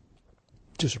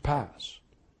 to surpass.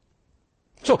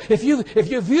 So if you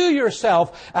view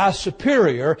yourself as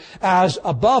superior, as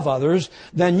above others,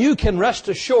 then you can rest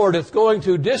assured it's going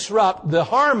to disrupt the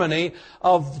harmony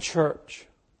of the church.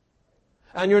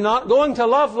 And you're not going to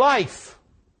love life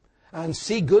and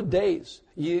see good days.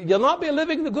 You'll not be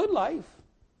living the good life.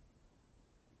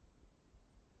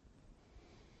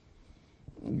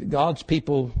 God's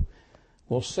people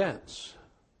will sense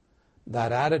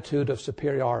that attitude of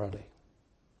superiority.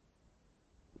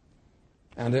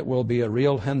 And it will be a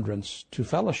real hindrance to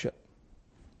fellowship.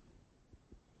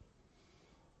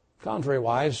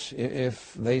 Contrariwise,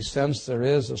 if they sense there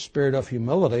is a spirit of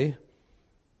humility,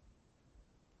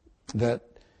 that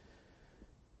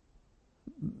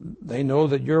they know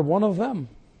that you're one of them.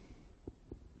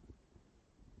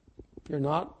 You're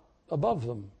not above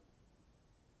them.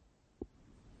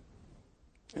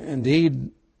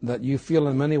 Indeed, that you feel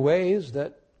in many ways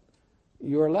that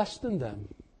you're less than them.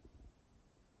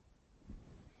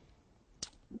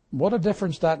 What a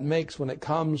difference that makes when it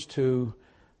comes to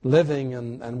living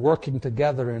and working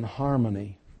together in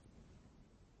harmony.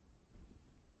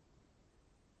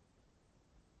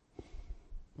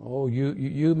 Oh,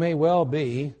 you may well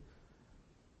be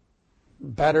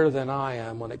better than I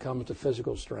am when it comes to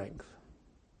physical strength.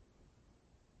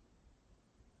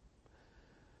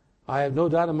 I have no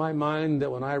doubt in my mind that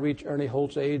when I reach Ernie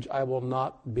Holt's age, I will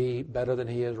not be better than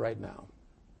he is right now.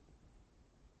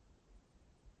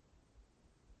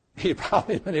 He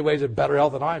probably in many ways has better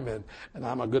health than I'm in, and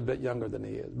I'm a good bit younger than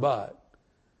he is. But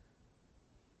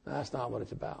that's not what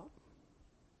it's about.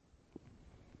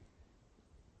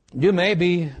 You may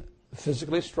be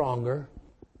physically stronger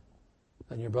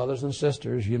than your brothers and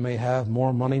sisters. You may have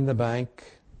more money in the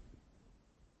bank.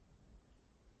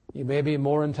 You may be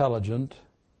more intelligent.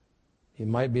 You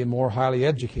might be more highly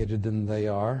educated than they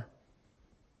are.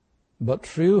 But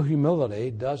true humility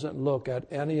doesn't look at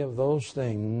any of those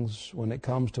things when it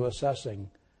comes to assessing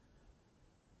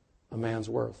a man's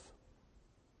worth.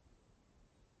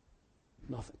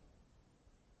 Nothing.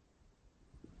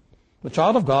 The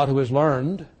child of God who has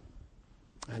learned,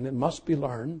 and it must be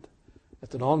learned,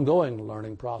 it's an ongoing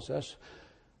learning process,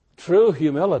 true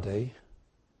humility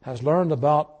has learned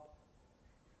about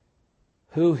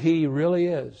who he really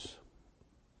is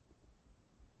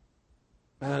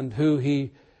and who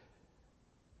he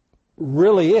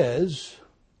really is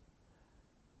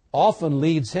often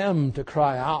leads him to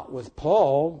cry out with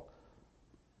Paul,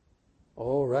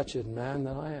 "Oh, wretched man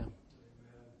that I am."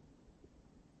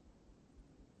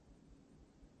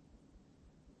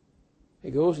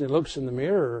 He goes and he looks in the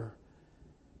mirror,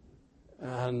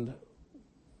 and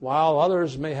while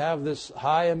others may have this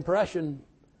high impression,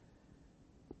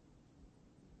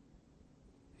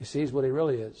 he sees what he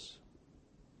really is.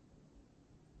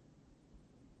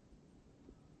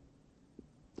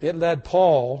 It led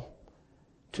Paul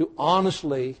to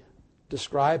honestly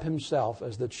describe himself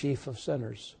as the chief of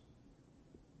sinners.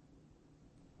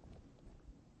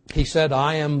 He said,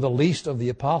 "I am the least of the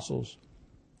apostles.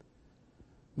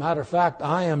 Matter of fact,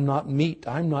 I am not meet.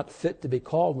 I'm not fit to be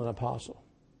called an apostle."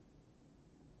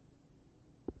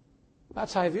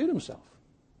 That's how he viewed himself.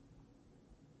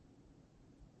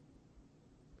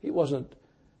 He wasn't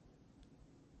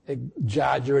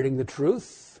exaggerating the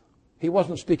truth. He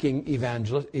wasn't speaking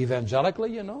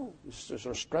evangelically, just sort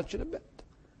of stretch it a bit.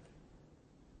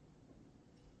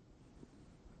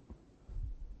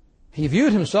 He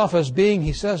viewed himself as being,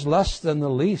 he says, less than the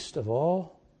least of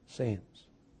all saints.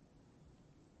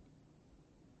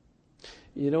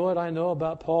 You know what I know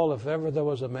about Paul? If ever there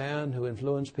was a man who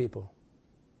influenced people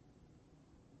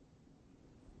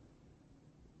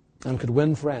and could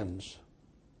win friends,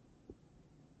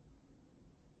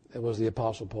 it was the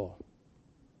Apostle Paul.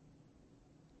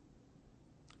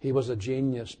 He was a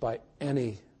genius by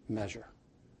any measure.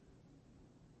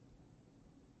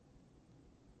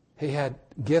 He had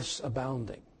gifts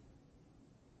abounding.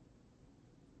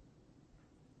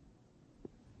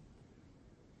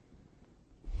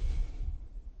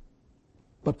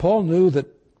 But Paul knew that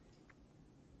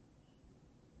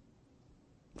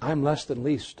I'm less than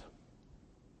least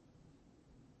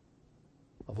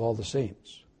of all the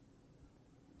saints.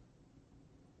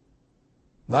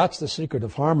 That's the secret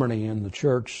of harmony in the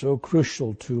church, so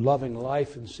crucial to loving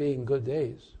life and seeing good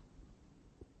days.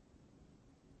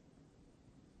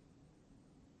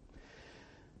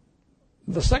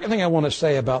 The second thing I want to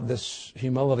say about this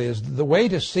humility is the way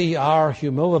to see our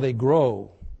humility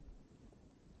grow,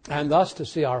 and thus to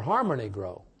see our harmony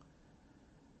grow,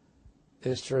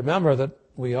 is to remember that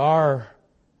we are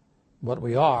what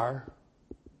we are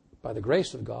by the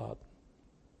grace of God.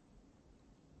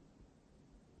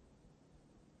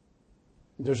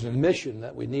 There's an admission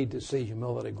that we need to see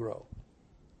humility grow.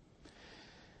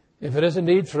 If it is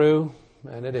indeed true,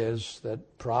 and it is,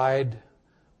 that pride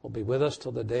will be with us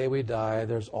till the day we die,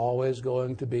 there's always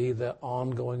going to be the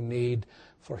ongoing need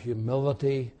for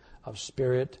humility of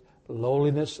spirit,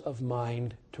 lowliness of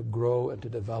mind to grow and to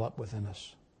develop within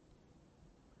us.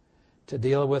 To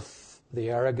deal with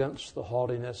the arrogance, the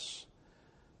haughtiness,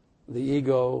 the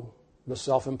ego, the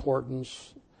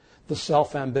self-importance, the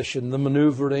self-ambition, the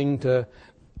maneuvering to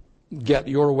get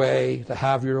your way, to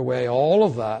have your way, all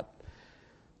of that.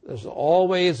 There's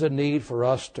always a need for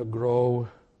us to grow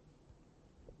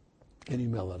in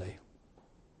humility.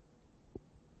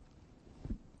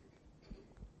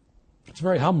 It's a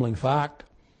very humbling fact.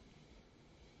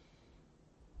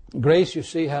 Grace, you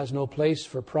see, has no place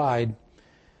for pride,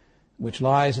 which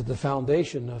lies at the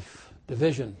foundation of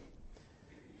division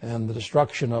and the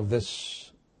destruction of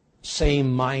this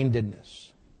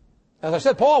same-mindedness. As I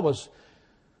said, Paul was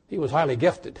highly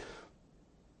gifted.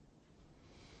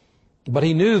 But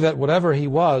he knew that whatever he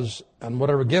was and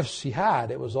whatever gifts he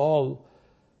had, it was all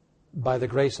by the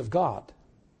grace of God.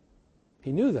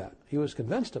 He knew that. He was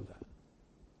convinced of that.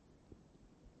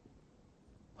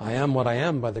 I am what I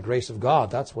am by the grace of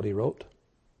God. That's what he wrote.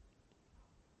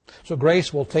 So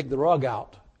grace will take the rug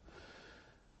out.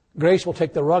 Grace will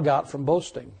take the rug out from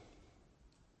boasting.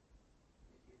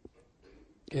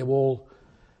 It will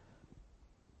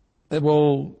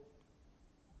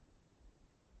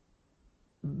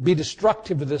be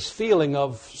destructive to this feeling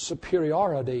of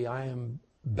superiority. I am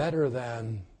better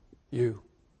than you.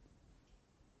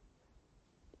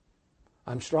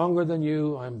 I'm stronger than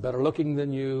you. I'm better looking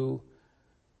than you.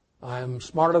 I'm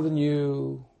smarter than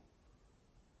you.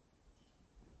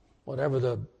 Whatever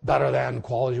the better than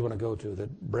qualities you want to go to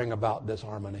that bring about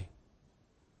disharmony.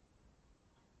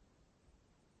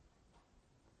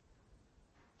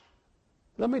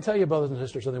 Let me tell you, brothers and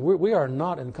sisters, something. We are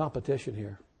not in competition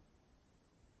here.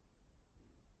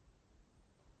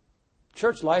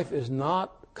 Church life is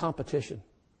not competition.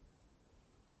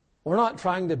 We're not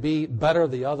trying to be better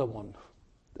than the other one.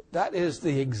 That is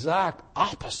the exact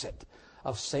opposite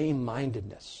of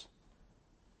same-mindedness.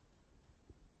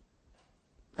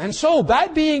 And so,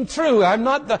 that being true,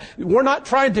 we're not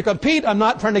trying to compete. I'm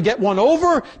not trying to get one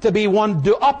over, to be one,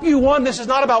 to up you one. This is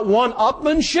not about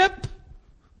one-upmanship.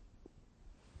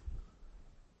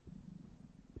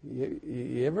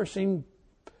 You ever seen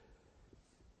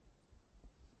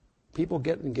people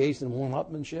get engaged in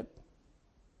one-upmanship?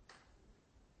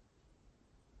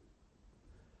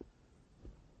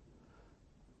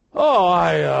 Oh,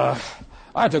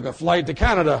 I took a flight to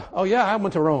Canada. Oh yeah, I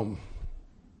went to Rome.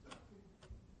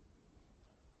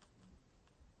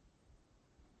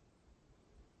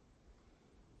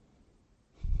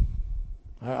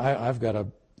 I've got a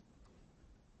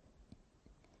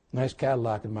nice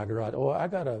Cadillac in my garage. Oh, I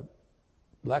got a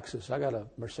Lexus. I got a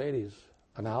Mercedes,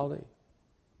 an Audi.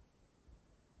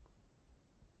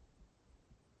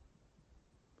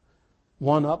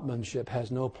 One-upmanship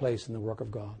has no place in the work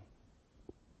of God.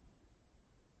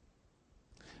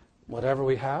 Whatever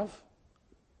we have,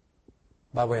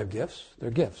 by way of gifts, they're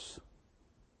gifts.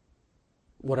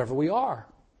 Whatever we are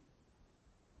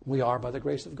by the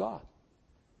grace of God.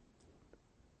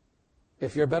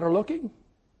 If you're better looking,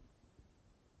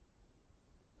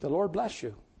 the Lord bless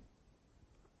you.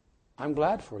 I'm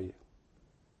glad for you.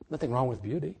 Nothing wrong with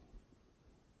beauty.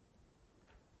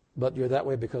 But you're that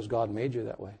way because God made you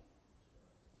that way.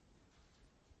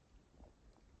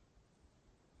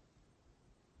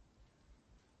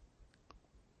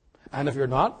 And if you're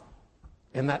not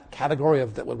in that category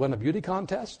that would win a beauty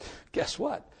contest, guess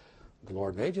what? The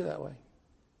Lord made you that way.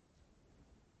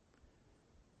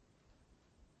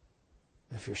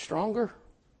 If you're stronger,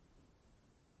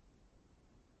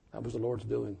 that was the Lord's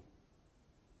doing.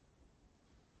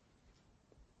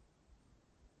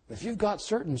 If you've got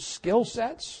certain skill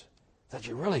sets that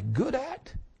you're really good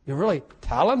at, you're really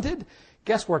talented,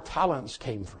 guess where talents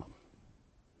came from?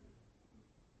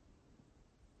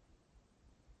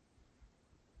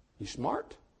 You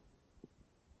smart?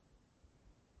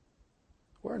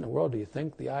 Where in the world do you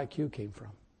think the IQ came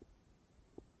from?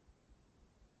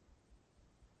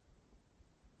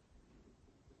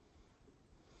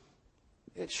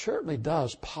 It certainly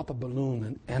does pop a balloon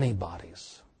in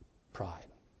anybody's pride.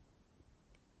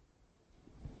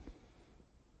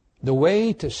 The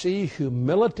way to see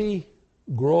humility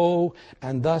grow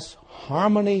and thus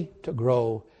harmony to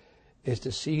grow is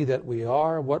to see that we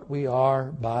are what we are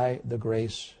by the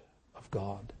grace of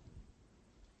God.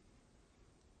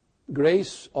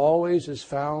 Grace always is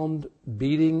found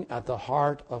beating at the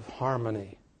heart of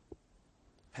harmony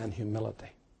and humility.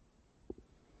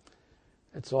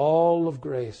 It's all of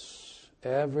grace,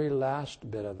 every last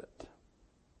bit of it.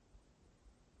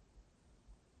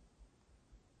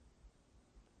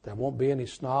 There won't be any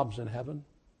snobs in heaven.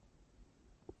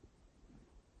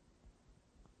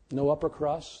 No upper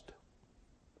crust.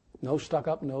 No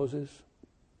stuck-up noses.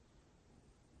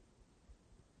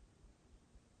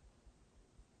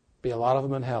 Be a lot of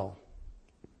them in hell,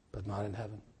 but not in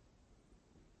heaven.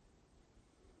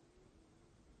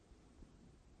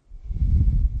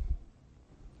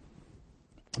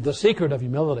 The secret of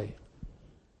humility,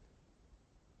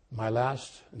 my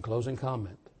last and closing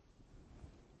comment,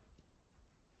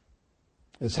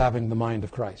 is having the mind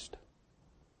of Christ.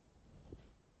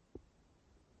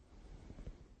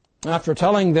 After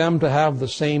telling them to have the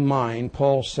same mind,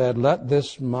 Paul said, "Let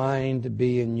this mind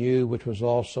be in you, which was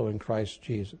also in Christ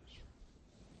Jesus."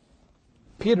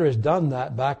 Peter has done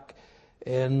that back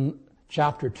in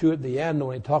chapter 2 at the end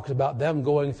when he talks about them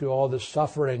going through all this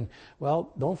suffering.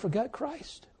 Well, don't forget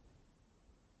Christ.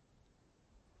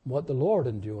 What the Lord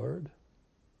endured.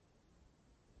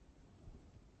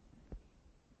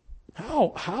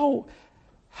 How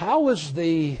is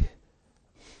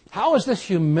this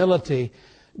humility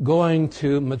going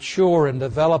to mature and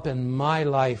develop in my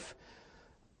life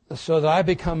so that I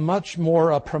become much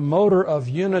more a promoter of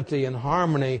unity and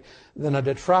harmony than a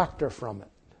detractor from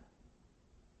it?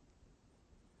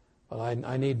 Well,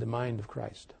 I need the mind of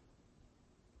Christ.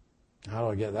 How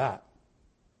do I get that?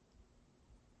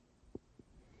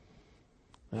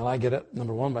 Well, I get it,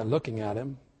 number one, by looking at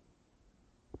Him.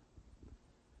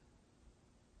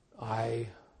 I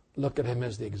look at Him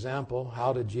as the example.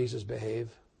 How did Jesus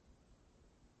behave?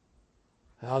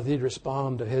 How did He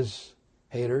respond to His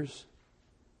haters,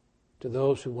 to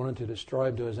those who wanted to destroy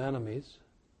Him, to His enemies?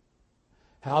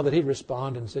 How did He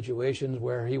respond in situations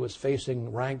where He was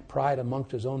facing rank pride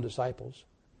amongst His own disciples?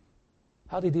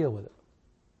 How did He deal with it?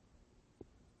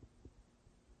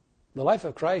 The life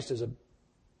of Christ is a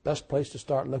best place to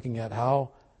start looking at how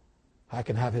I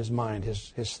can have His mind,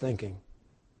 His thinking.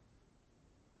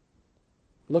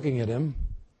 Looking at Him.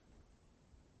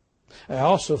 I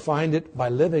also find it by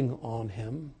living on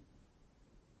Him.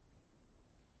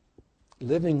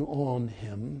 Living on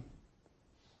Him.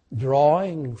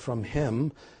 Drawing from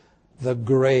Him the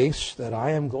grace that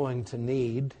I am going to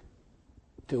need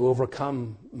to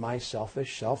overcome my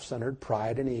selfish, self-centered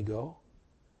pride and ego.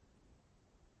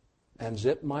 And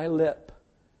zip my lip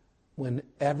when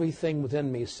everything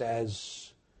within me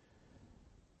says,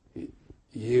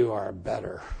 you are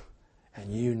better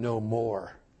and you know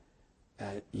more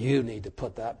and you need to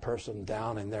put that person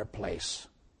down in their place.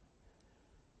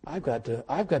 I've got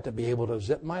to be able to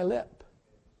zip my lip.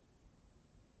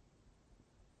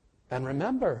 And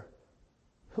remember,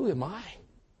 who am I?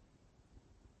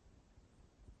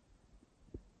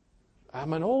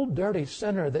 I'm an old dirty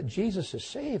sinner that Jesus has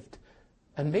saved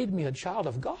and made me a child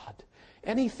of God.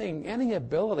 Anything, any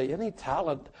ability, any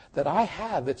talent that I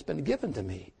have, it's been given to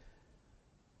me.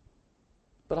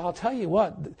 But I'll tell you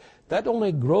what, that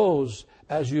only grows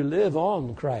as you live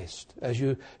on Christ, as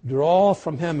you draw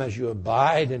from Him, as you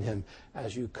abide in Him,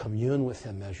 as you commune with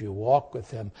Him, as you walk with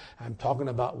Him. I'm talking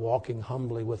about walking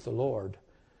humbly with the Lord.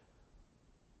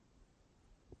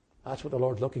 That's what the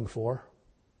Lord's looking for.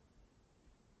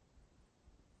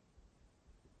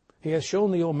 He has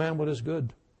shown thee, O man, what is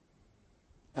good.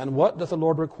 And what doth the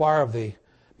Lord require of thee,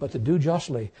 but to do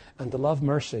justly, and to love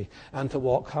mercy, and to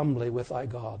walk humbly with thy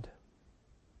God?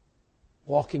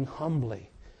 Walking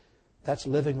humbly, that's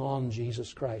living on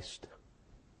Jesus Christ.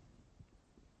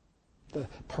 The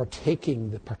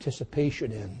partaking, the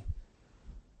participation in.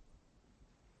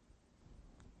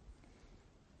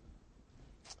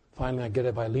 Finally, I get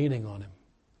it by leaning on Him.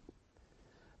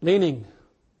 Leaning,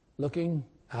 looking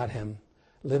at Him,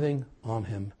 living on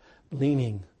Him,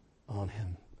 leaning on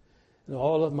Him. And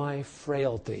all of my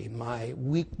frailty, my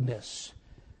weakness,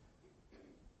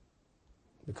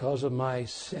 because of my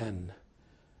sin,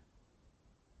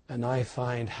 and I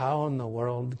find, how in the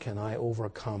world can I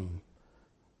overcome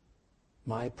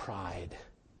my pride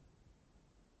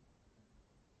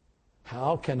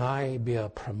How can I be a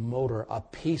promoter, a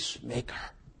peacemaker,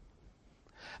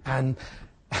 and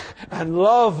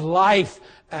love life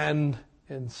and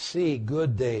see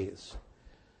good days?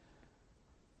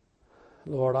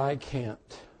 Lord, I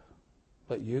can't,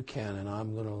 but you can, and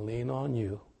I'm going to lean on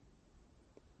you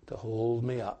to hold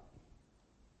me up,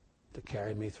 to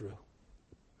carry me through.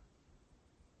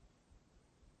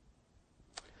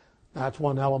 That's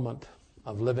one element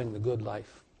of living the good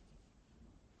life.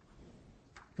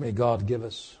 May God give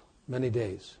us many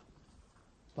days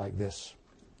like this.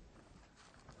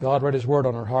 God read His word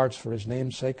on our hearts for His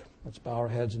name's sake. Let's bow our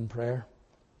heads in prayer.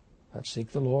 Let's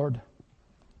seek the Lord.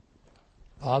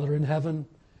 Father in heaven,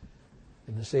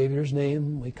 in the Savior's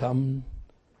name, we come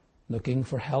looking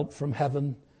for help from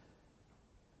heaven,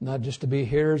 not just to be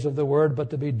hearers of the word,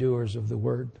 but to be doers of the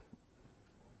word.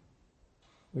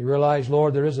 We realize,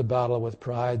 Lord, there is a battle with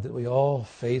pride that we all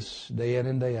face day in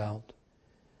and day out.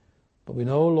 But we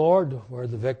know, Lord, where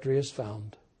the victory is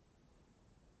found.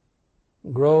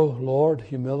 Grow, Lord,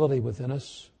 humility within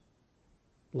us,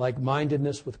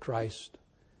 like-mindedness with Christ.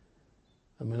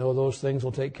 And we know those things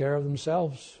will take care of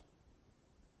themselves.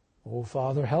 Oh,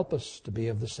 Father, help us to be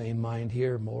of the same mind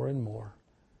here more and more.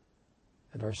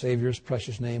 In our Savior's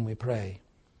precious name we pray.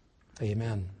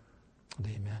 Amen and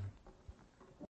amen.